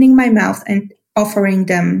opening my mouth and offering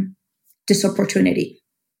them this opportunity.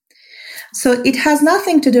 So it has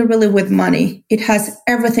nothing to do really with money. It has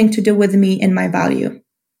everything to do with me and my value.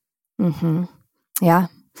 Yeah.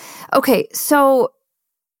 Okay. So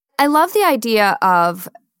I love the idea of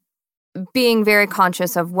being very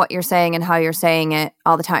conscious of what you're saying and how you're saying it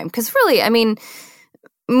all the time. Because really, I mean,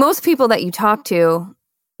 most people that you talk to,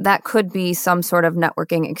 that could be some sort of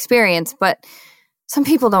networking experience, but some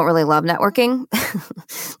people don't really love networking.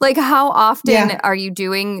 Like, how often are you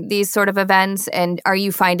doing these sort of events? And are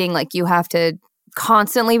you finding like you have to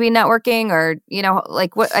constantly be networking, or,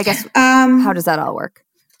 like what, I guess, how does that all work?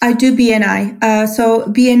 I do BNI. So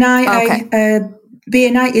BNI, okay.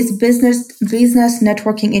 BNI is Business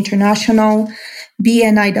Networking International,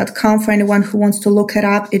 BNI.com for anyone who wants to look it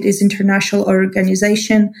up. It is international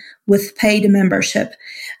organization with paid membership.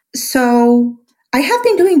 So I have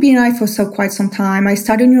been doing BNI for quite some time. I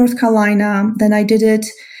started in North Carolina, then I did it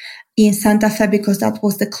in Santa Fe because that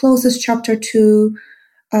was the closest chapter to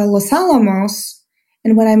Los Alamos.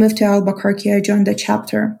 And when I moved to Albuquerque, I joined the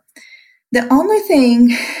chapter. The only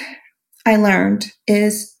thing I learned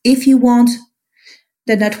is if you want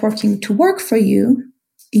the networking to work for you,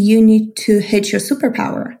 you need to hit your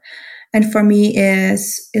superpower. And for me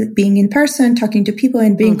is being in person, talking to people,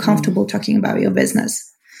 and being comfortable talking about your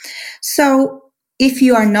business. So if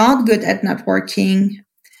you are not good at networking,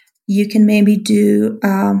 you can maybe do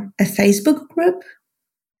a Facebook group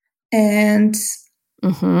and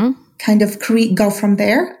kind of go from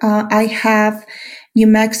there. I have New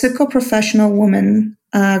Mexico Professional Women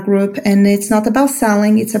group, and it's not about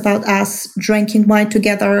selling. It's about us drinking wine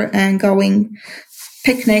together and going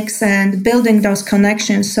picnics and building those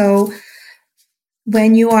connections. So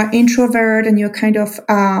when you are introvert and you're kind of,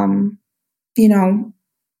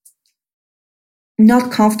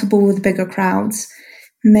 not comfortable with bigger crowds,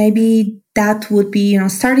 maybe that would be,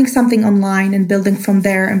 starting something online and building from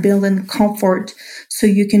there and building comfort so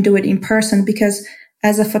you can do it in person. Because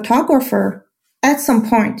as a photographer, at some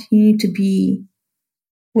point, you need to be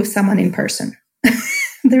with someone in person.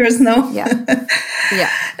 There is no...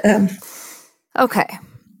 Okay.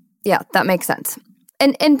 Yeah, that makes sense.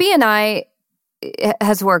 And BNI, it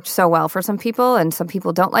has worked so well for some people, and some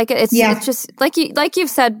people don't like it. It's just like you've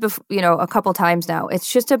said before, a couple times now.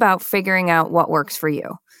 It's just about figuring out what works for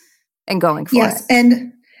you and going for it. Yes,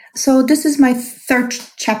 and so this is my third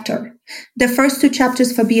chapter. The first 2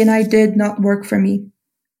 chapters for BNI did not work for me,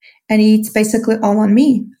 and it's basically all on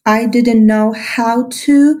me. I didn't know how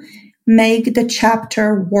to make the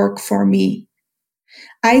chapter work for me.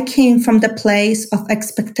 I came from the place of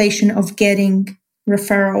expectation of getting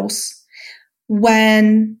referrals,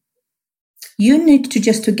 when you need to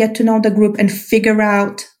get to know the group and figure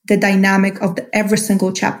out the dynamic of every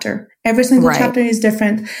single chapter. Every single chapter is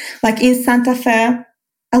different. Like in Santa Fe,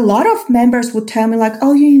 a lot of members would tell me like,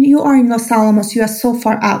 oh, you are in Los Alamos. You are so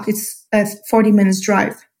far out. It's a 40 minutes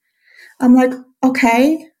drive. I'm like,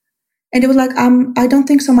 okay. And they were like, I don't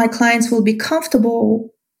think so. My clients will be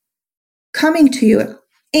comfortable coming to you.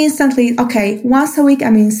 Instantly, okay, once a week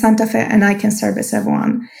I'm in Santa Fe and I can service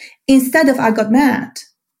everyone. Instead of I got mad.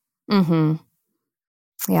 Mm-hmm.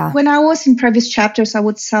 Yeah. When I was in previous chapters, I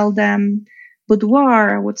would sell them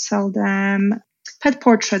boudoir, I would sell them pet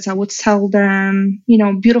portraits, I would sell them,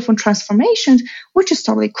 beautiful transformations, which is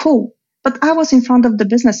totally cool. But I was in front of the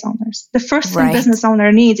business owners. The first thing business owner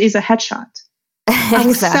needs is a headshot. I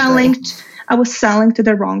was selling to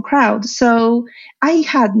the wrong crowd. So I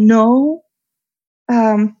had the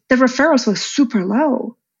referrals were super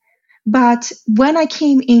low. But when I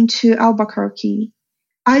came into Albuquerque,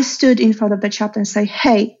 I stood in front of the chapter and say,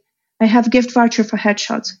 hey, I have gift voucher for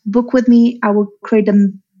headshots. Book with me. I will create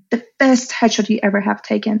the best headshot you ever have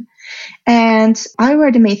taken. And I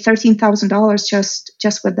already made $13,000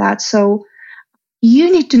 just with that. So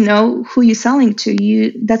you need to know who you're selling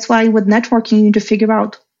to. That's why with networking, you need to figure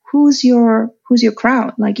out who's your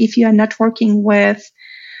crowd. Like if you are networking with,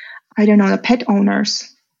 I don't know, the pet owners,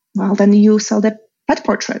 well, then you sell the pet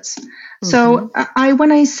portraits. Mm-hmm. So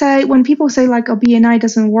when people say like, oh, BNI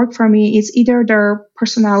doesn't work for me, it's either their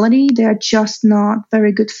personality, they're just not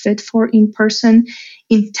very good fit for in-person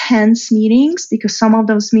intense meetings, because some of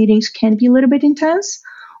those meetings can be a little bit intense,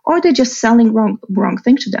 or they're just selling wrong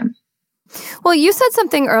thing to them. Well, you said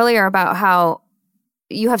something earlier about how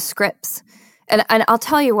you have scripts. And I'll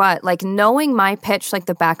tell you what, like knowing my pitch like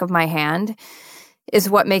the back of my hand is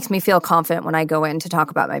what makes me feel confident when I go in to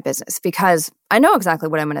talk about my business, because I know exactly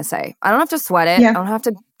what I'm going to say. I don't have to sweat it. I don't have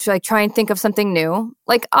to like try and think of something new.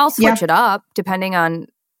 Like I'll switch it up depending on,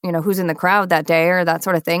 who's in the crowd that day or that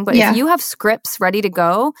sort of thing. But if you have scripts ready to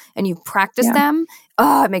go and you practice them,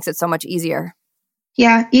 it makes it so much eeasier.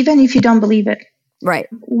 Yeah, even if you don't believe it. Right.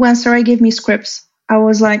 When Sarai gave me scripts, I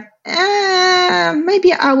was like,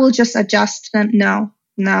 maybe I will just adjust them. No.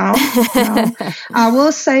 I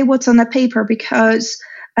will say what's on the paper, because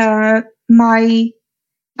I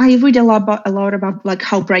read a lot about like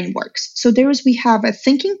how brain works. So we have a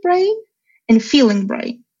thinking brain and feeling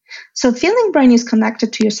brain. So feeling brain is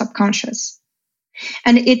connected to your subconscious,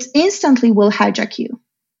 and it instantly will hijack you.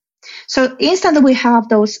 So instantly we have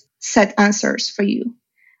those set answers for you.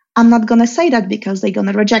 I'm not going to say that because they're going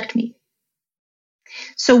to reject me.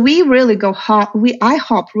 So we really I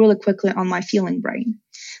hop really quickly on my feeling brain,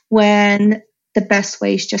 when the best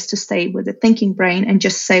way is just to stay with the thinking brain and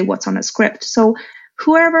just say what's on a script. So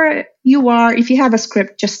whoever you are, if you have a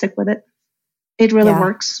script, just stick with it. It really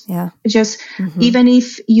works. Yeah. Even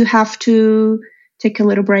if you have to take a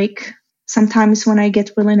little break. Sometimes when I get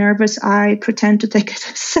really nervous, I pretend to take a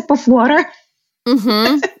sip of water.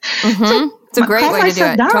 Mm-hmm. Mm-hmm. It's a great way to do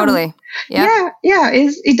it. Down. Totally. Yeah.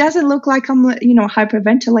 It doesn't look like I'm,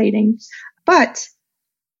 hyperventilating, but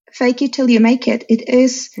fake it till you make it. It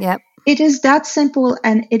is. Yep. It is that simple,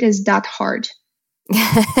 and it is that hard.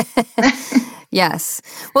 Yes.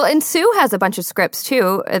 Well, and Sue has a bunch of scripts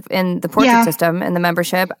too in the portrait system and the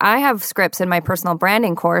membership. I have scripts in my personal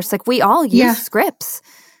branding course. Like we all use scripts.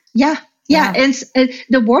 Yeah. And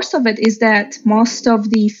the worst of it is that most of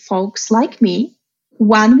the folks like me,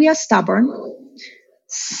 one, we are stubborn.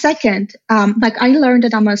 Second, like I learned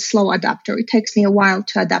that I'm a slow adapter. It takes me a while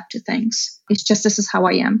to adapt to things. It's just, this is how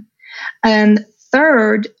I am. And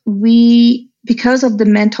third, because of the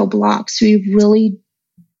mental blocks, we really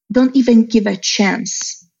don't even give a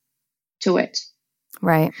chance to it.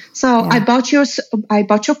 Right. So I bought your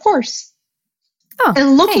course. Oh,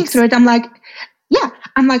 and looking through it, I'm like,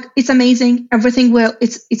 it's amazing. Everything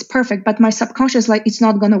it's perfect. But my subconscious, like, it's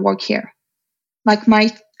not going to work here. Like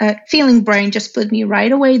my feeling brain just put me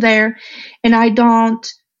right away there. And I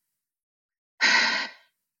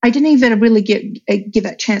didn't even really give it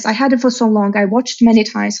a chance. I had it for so long. I watched many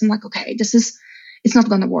times. I'm like, okay, it's not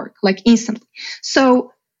going to work, like instantly.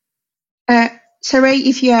 So, Sarai,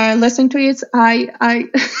 if you are listening to it, I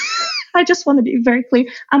I just want to be very clear.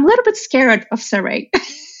 I'm a little bit scared of Sarai.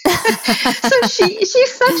 So she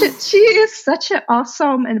is such an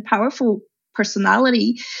awesome and powerful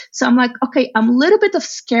personality. So I'm like, okay, I'm a little bit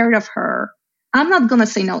scared of her. I'm not going to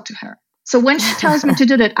say no to her. So when she tells me to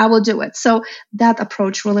do that, I will do it. So that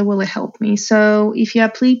approach really, really helped me. So if you're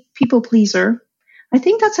a people pleaser, I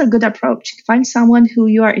think that's a good approach. Find someone who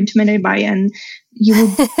you are intimidated by and you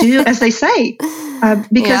will do as they say.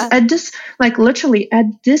 Because at this, like literally at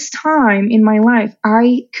this time in my life,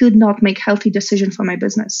 I could not make healthy decisions for my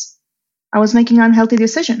business. I was making unhealthy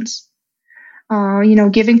decisions.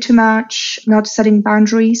 Giving too much, not setting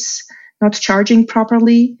boundaries, not charging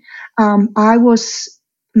properly. I was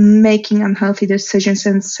making unhealthy decisions,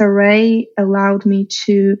 and Sarai allowed me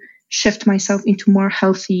to shift myself into more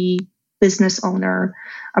healthy business owner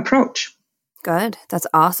approach. Good. That's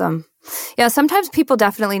awesome. Yeah, sometimes people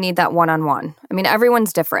definitely need that one-on-one. I mean,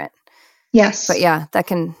 everyone's different. Yes. But yeah, that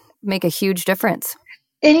can make a huge difference.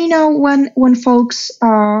 And when folks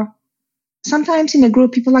sometimes in a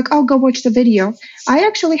group, people are like, oh, go watch the video. I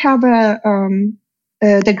actually have a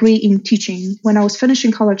degree in teaching. When I was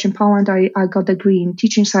finishing college in Poland, I got a degree in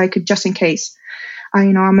teaching, so I could, just in case,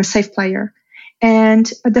 I'm a safe player.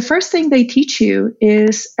 And the first thing they teach you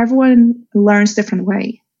is everyone learns different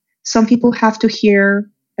way. Some people have to hear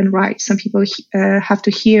and write. Some people have to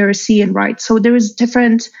hear, see, and write. So there is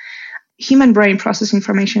different human brain process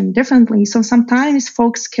information differently. So sometimes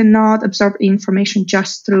folks cannot absorb information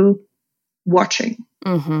just through watching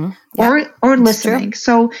or listening.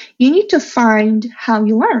 So you need to find how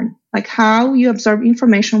you learn, like how you absorb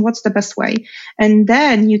information, what's the best way. And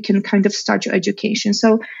then you can kind of start your education.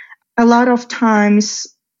 So a lot of times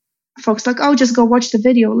folks like, oh, just go watch the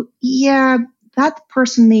video. Yeah, that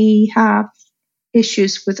person may have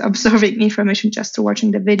issues with absorbing information just through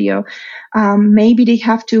watching the video. Maybe they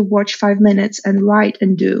have to watch 5 minutes and write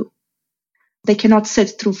and do. They cannot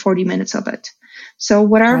sit through 40 minutes of it. So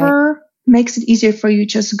whatever makes it easier for you,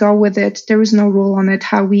 just go with it. There is no rule on it,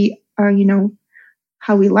 how we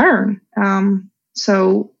learn.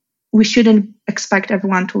 So we shouldn't expect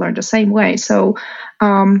everyone to learn the same way. So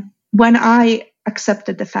when I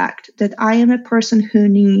accepted the fact that I am a person who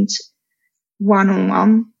needs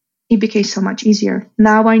one-on-one, it became so much easier.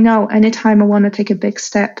 Now I know anytime I want to take a big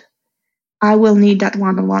step, I will need that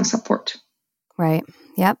one-on-one support. Right.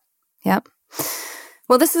 Yep.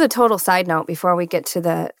 Well, this is a total side note before we get to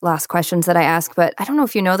the last questions that I ask, but I don't know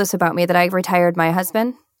if you know this about me, that I retired my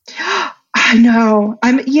husband. I know.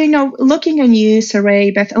 I'm, looking at you,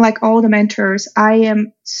 Sarai, Beth, like all the mentors, I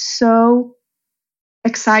am so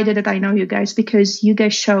excited that I know you guys, because you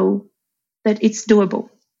guys show that it's doable.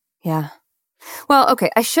 Yeah. Well, okay,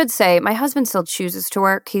 I should say my husband still chooses to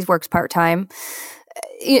work. He works part-time.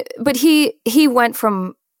 But he went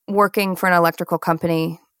from working for an electrical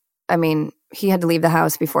company. I mean, he had to leave the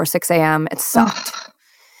house before 6 a.m. It sucked.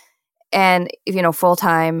 And,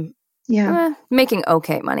 full-time, making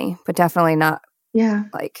okay money, but definitely not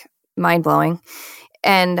like mind-blowing.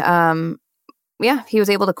 And he was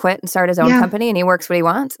able to quit and start his own company, and he works what he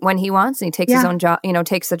wants when he wants, and he takes his own job,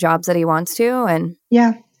 takes the jobs that he wants to. And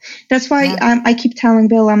that's why I keep telling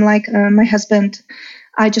Bill, I'm like, my husband,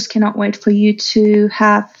 I just cannot wait for you to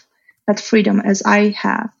have that freedom as I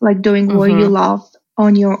have, like doing what you love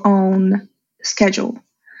on your own schedule.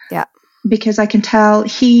 Yeah. Because I can tell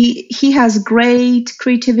he has great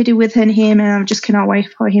creativity within him, and I just cannot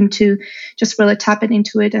wait for him to just really tap it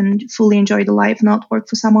into it and fully enjoy the life, not work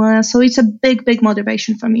for someone else. So it's a big, big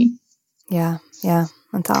motivation for me. Yeah.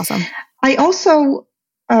 That's awesome. I also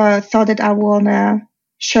thought that I want to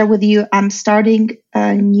share with you, I'm starting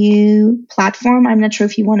a new platform. I'm not sure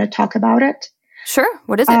if you want to talk about it. Sure.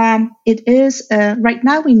 What is it? It is, right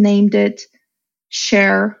now we named it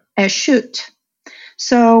Share a Shoot.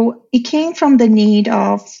 So it came from the need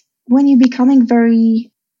of when you're becoming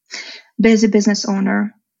very busy business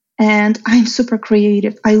owner, and I'm super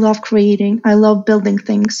creative. I love creating. I love building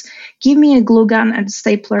things. Give me a glue gun and a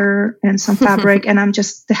stapler and some fabric, and I'm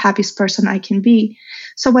just the happiest person I can be.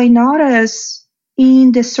 So I noticed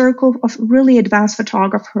in the circle of really advanced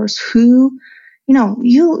photographers who,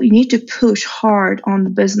 you need to push hard on the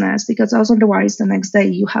business, because otherwise the next day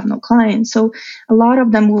you have no clients. So a lot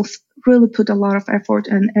of them will really put a lot of effort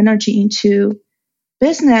and energy into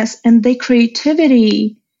business, and their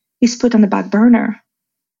creativity is put on the back burner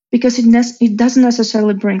because it doesn't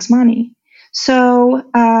necessarily brings money. So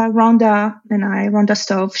Rhonda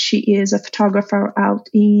Stove, she is a photographer out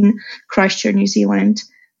in Christchurch, New Zealand.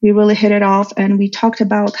 We really hit it off, and we talked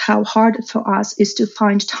about how hard it for us is to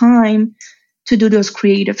find time to do those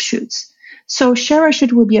creative shoots. So Share a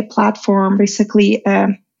Shoot will be a platform, basically a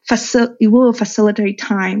it will facilitate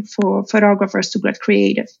time for photographers to get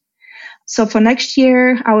creative. So for next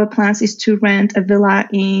year, our plans is to rent a villa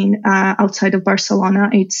in outside of Barcelona.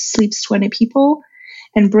 It sleeps 20 people,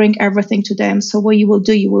 and bring everything to them. So what you will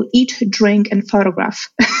do, you will eat, drink, and photograph.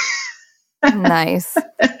 Nice.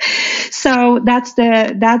 So that's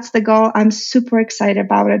the goal. I'm super excited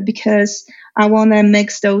about it because I want to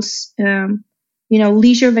mix those,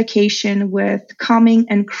 leisure vacation with coming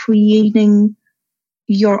and creating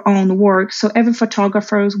your own work. So every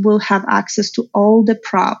photographer will have access to all the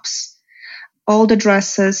props, all the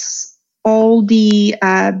dresses, all the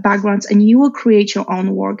backgrounds, and you will create your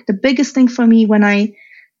own work. The biggest thing for me when I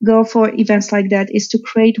go for events like that is to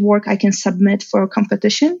create work I can submit for a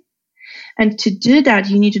competition. And to do that,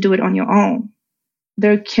 you need to do it on your own.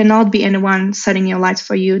 There cannot be anyone setting your lights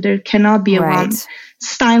for you. There cannot be anyone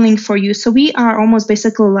styling for you. So we are almost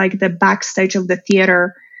basically like the backstage of the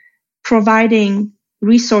theater, providing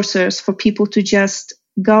resources for people to just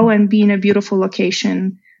go and be in a beautiful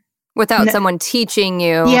location. Without someone teaching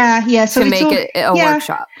you so to make it a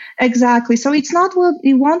workshop. Exactly. So it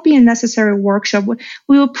won't be a necessary workshop.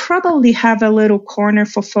 We will probably have a little corner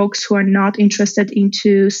for folks who are not interested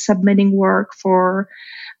into submitting work for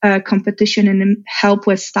a competition and help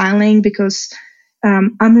with styling, because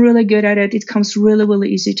I'm really good at it. It comes really,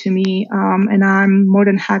 really easy to me. And I'm more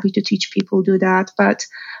than happy to teach people do that.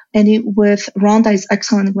 With Rhonda is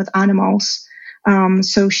excellent with animals.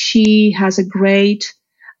 So she has a great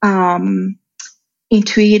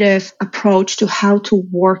intuitive approach to how to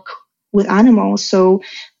work with animals. So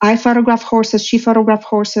I photograph horses, she photographed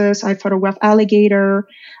horses, I photograph alligator,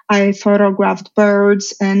 I photographed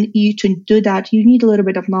birds, and to do that, you need a little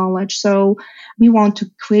bit of knowledge. So we want to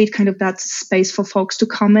create kind of that space for folks to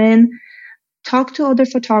come in, talk to other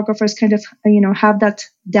photographers, kind of, have that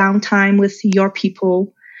downtime with your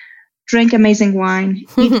people, drink amazing wine,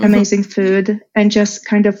 eat amazing food, and just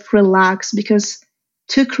kind of relax, because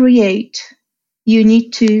to create, you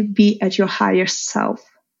need to be at your higher self.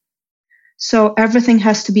 So everything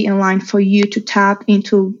has to be in line for you to tap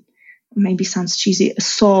into, maybe sounds cheesy, a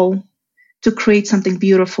soul, to create something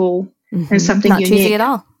beautiful and something not unique. Cheesy at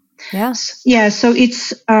all. Yeah. Yeah. So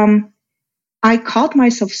it's, I caught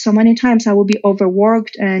myself so many times I will be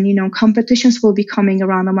overworked and, competitions will be coming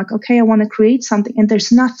around. I'm like, okay, I want to create something, and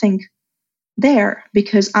there's nothing there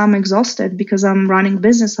because I'm exhausted, because I'm running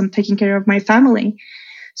business, I'm taking care of my family.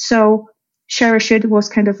 So Cherish It was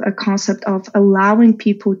kind of a concept of allowing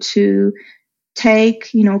people to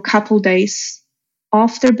take, a couple days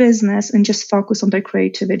off their business and just focus on their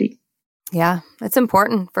creativity. Yeah, it's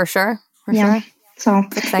important for sure. Sure. So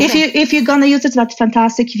if you're going to use it, that's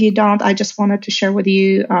fantastic. If you don't, I just wanted to share with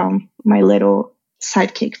you my little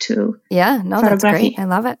sidekick to that's great. I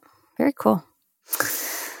love it. Very cool.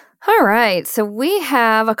 All right. So we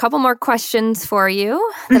have a couple more questions for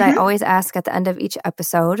you that I always ask at the end of each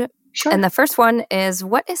episode. Sure. And the first one is,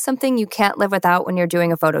 what is something you can't live without when you're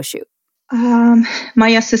doing a photo shoot? My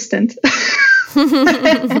assistant.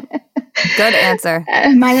 Good answer.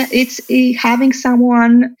 It's having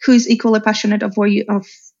someone who's equally passionate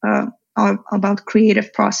about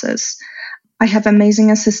creative process. I have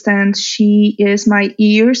amazing assistant. She is my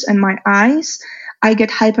ears and my eyes. I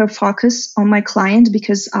get hyper focused on my client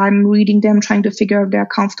because I'm reading them, trying to figure out if they're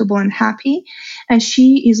comfortable and happy. And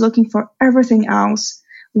she is looking for everything else.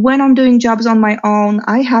 When I'm doing jobs on my own,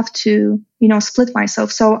 I have to, split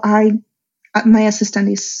myself. So my assistant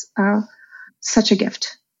is such a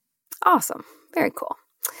gift. Awesome. Very cool.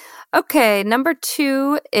 Okay. Number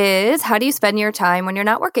 2 is, how do you spend your time when you're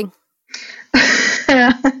not working?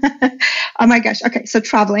 Oh my gosh. Okay. So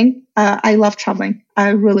traveling. I love traveling. I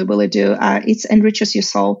really, really do. It enriches your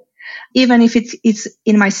soul. Even if it's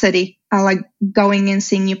in my city, I like going and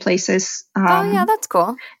seeing new places. That's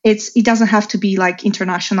cool. It doesn't have to be like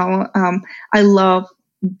international. I love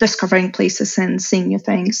discovering places and seeing new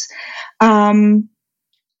things.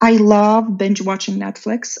 I love binge watching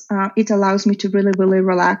Netflix. It allows me to really, really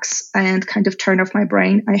relax and kind of turn off my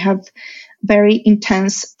brain. I have very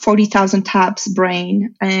intense 40,000 tabs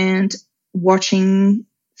brain, and watching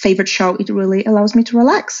favorite show, it really allows me to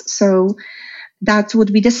relax. So that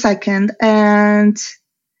would be the second. And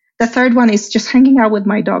the third one is just hanging out with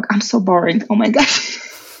my dog. I'm so boring. Oh my gosh.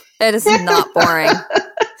 It is not boring.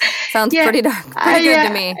 Sounds pretty good to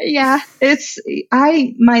me. Yeah.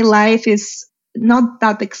 My life is not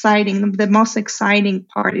that exciting. The most exciting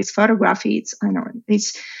part is photography.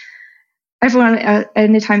 It's everyone,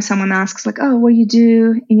 anytime someone asks like, oh, what do you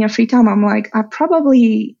do in your free time? I'm like, I'm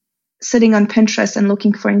probably sitting on Pinterest and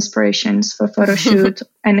looking for inspirations for photo shoot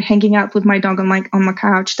and hanging out with my dog on my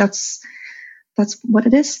couch. That's what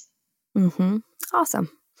it is. Mm-hmm. Awesome.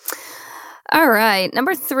 All right.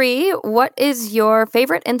 Number 3, what is your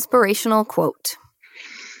favorite inspirational quote?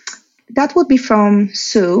 That would be from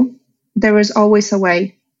Sue. There is always a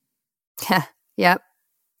way. Yep.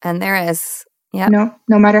 And there is. Yep.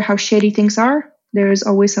 No matter how shady things are, there is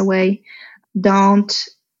always a way. Don't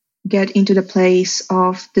get into the place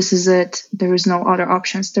of this is it. There is no other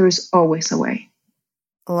options. There is always a way.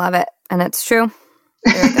 Love it. And it's true.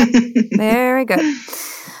 Very good. Very good.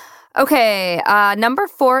 Okay. Number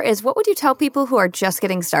 4 is, what would you tell people who are just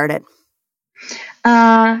getting started?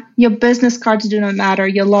 Your business cards do not matter.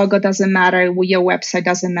 Your logo doesn't matter. Your website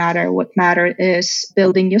doesn't matter. What matters is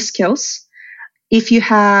building your skills. If you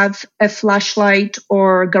have a flashlight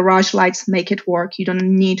or garage lights, make it work. You don't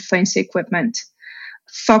need fancy equipment.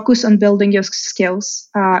 Focus on building your skills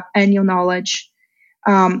and your knowledge,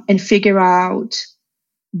 and figure out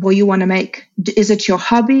what you want to make. Is it your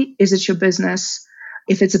hobby? Is it your business?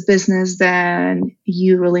 If it's a business, then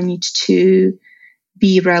you really need to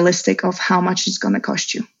be realistic of how much it's going to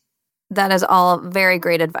cost you. That is all very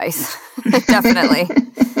great advice. Definitely.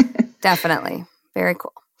 Definitely. Very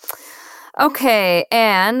cool. Okay.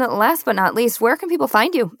 And last but not least, where can people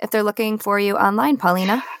find you if they're looking for you online,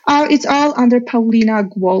 Paulina? It's all under Paulina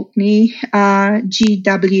Gwaltney,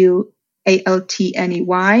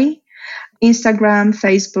 Gwaltney. Instagram,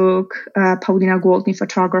 Facebook, Paulina Gwaltney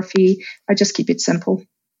Photography. I just keep it simple.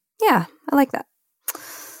 Yeah, I like that.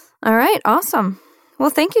 All right. Awesome. Well,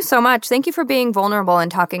 thank you so much. Thank you for being vulnerable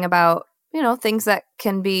and talking about, things that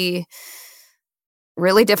can be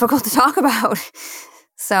really difficult to talk about.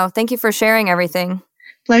 So thank you for sharing everything.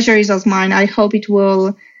 Pleasure is all mine. I hope it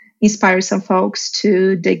will inspire some folks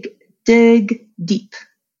to dig deep.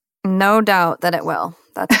 No doubt that it will.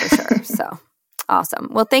 That's for sure. So awesome.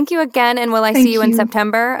 Well, thank you again. And will I see you in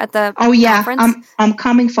September at the conference? I'm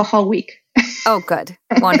coming for whole week. Oh, good.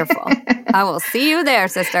 Wonderful. I will see you there,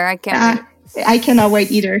 sister. I can't wait. I cannot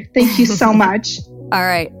wait either. Thank you so much. All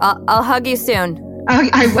right. I'll hug you soon.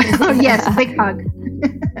 I will. Oh, yes. Big hug.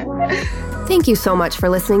 Thank you so much for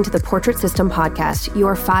listening to the Portrait System podcast.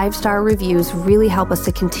 Your 5-star reviews really help us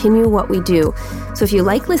to continue what we do. So if you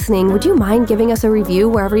like listening, would you mind giving us a review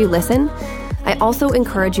wherever you listen? I also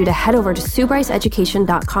encourage you to head over to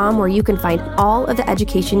SueBryceEducation.com, where you can find all of the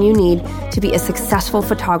education you need to be a successful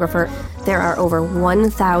photographer. There are over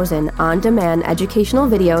 1,000 on-demand educational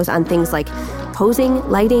videos on things like posing,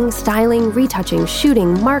 lighting, styling, retouching,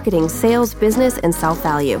 shooting, marketing, sales, business, and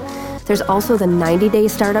self-value. There's also the 90-day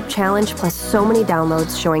startup challenge, plus so many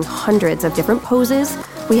downloads showing hundreds of different poses.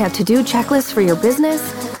 We have to-do checklists for your business,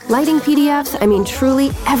 lighting PDFs,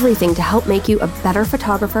 truly everything to help make you a better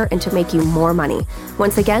photographer and to make you more money.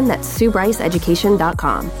 Once again, that's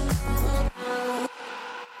SueBryceEducation.com.